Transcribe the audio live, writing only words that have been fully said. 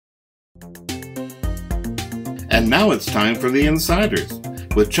And now it's time for The Insiders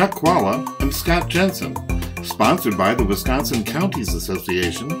with Chuck Chvala and Scott Jensen, sponsored by the Wisconsin Counties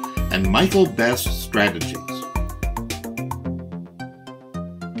Association and Michael Best Strategies.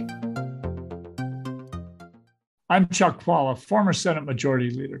 I'm Chuck Chvala, former Senate Majority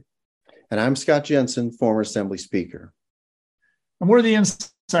Leader. And I'm Scott Jensen, former Assembly Speaker. And we're the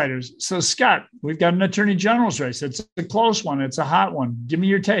Insiders. So, Scott, we've got an Attorney General's race. It's a close one. It's a hot one. Give me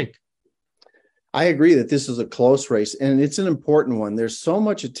your take. I agree that this is a close race, and it's an important one. There's so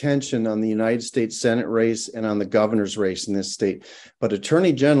much attention on the United States Senate race and on the governor's race in this state. But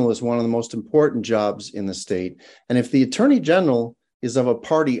Attorney General is one of the most important jobs in the state. And if the Attorney General is of a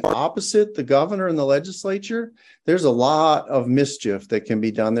party opposite the governor and the legislature, there's a lot of mischief that can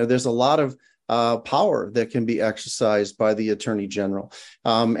be done there. There's a lot of power that can be exercised by the Attorney General.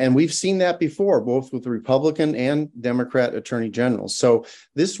 And we've seen that before, both with the Republican and Democrat Attorney Generals. So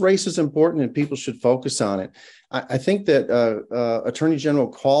this race is important and people should focus on it. I think that Attorney General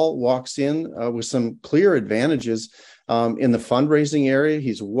Call walks in with some clear advantages. In the fundraising area,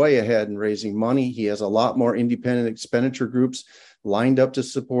 he's way ahead in raising money. He has a lot more independent expenditure groups lined up to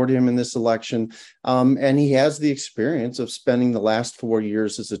support him in this election. And he has the experience of spending the last 4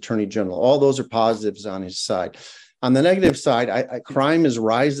 years as Attorney General. All those are positives on his side. On the negative side, crime is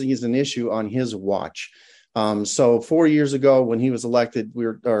rising as an issue on his watch. So 4 years ago, when he was elected, we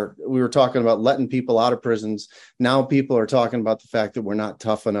were talking about letting people out of prisons. Now people are talking about the fact that we're not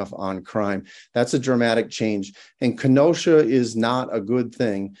tough enough on crime. That's a dramatic change. And Kenosha is not a good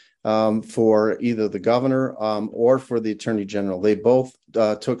thing for either the governor or for the Attorney General. They both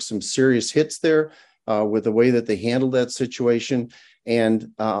took some serious hits there with the way that they handled that situation.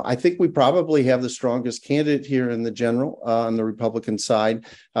 And I think we probably have the strongest candidate here in the general on the Republican side,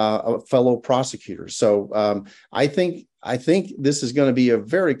 a fellow prosecutor. So I think this is going to be a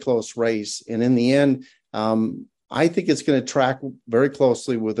very close race. And in the end, I think it's going to track very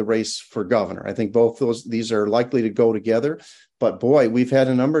closely with the race for governor. I think both these are likely to go together. But boy, we've had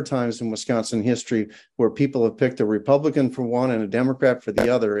a number of times in Wisconsin history where people have picked a Republican for one and a Democrat for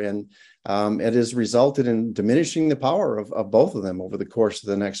the other. And it has resulted in diminishing the power of both of them over the course of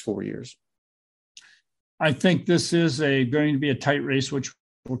the next 4 years. I think this is going to be a tight race, which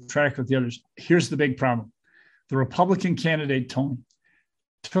will track with the others. Here's the big problem. The Republican candidate, Tony,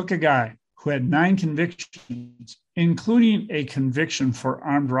 took a guy who had 9 convictions, including a conviction for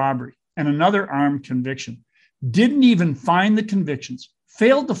armed robbery and another armed conviction, didn't even find the convictions,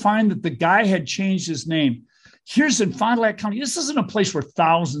 failed to find that the guy had changed his name. Here's in Fond du Lac County. This isn't a place where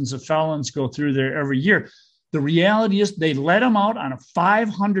thousands of felons go through there every year. The reality is they let him out on a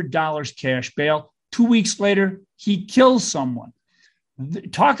 $500 cash bail. 2 weeks later, he kills someone.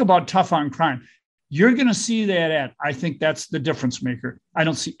 Talk about tough on crime. You're going to see that ad. I think that's the difference maker. I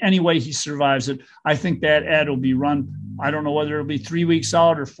don't see any way he survives it. I think that ad will be run. I don't know whether it'll be 3 weeks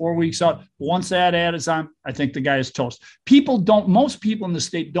out or 4 weeks out. But once that ad is on, I think the guy is toast. Most people in the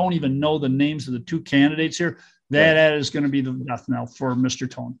state don't even know the names of the 2 candidates here. That ad is going to be the death knell for Mr.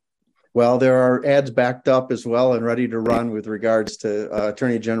 Tone. Well, there are ads backed up as well and ready to run with regards to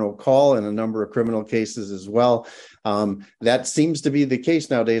Attorney General Call and a number of criminal cases as well. That seems to be the case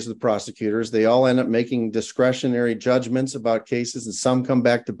nowadays with prosecutors. They all end up making discretionary judgments about cases, and some come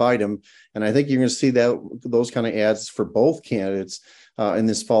back to bite them. And I think you're going to see those kind of ads for both candidates in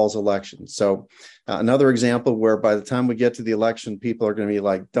this fall's election. So another example where by the time we get to the election, people are going to be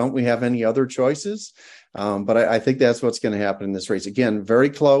like, don't we have any other choices? But I think that's what's going to happen in this race. Again, very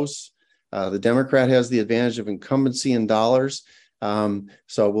close. The Democrat has the advantage of incumbency in dollars.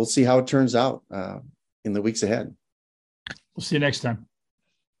 So we'll see how it turns out in the weeks ahead. We'll see you next time.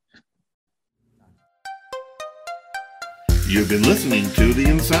 You've been listening to The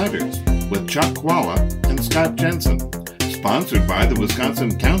Insiders with Chuck Chvala and Scott Jensen, sponsored by the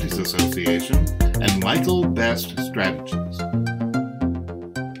Wisconsin Counties Association and Michael Best Strategies.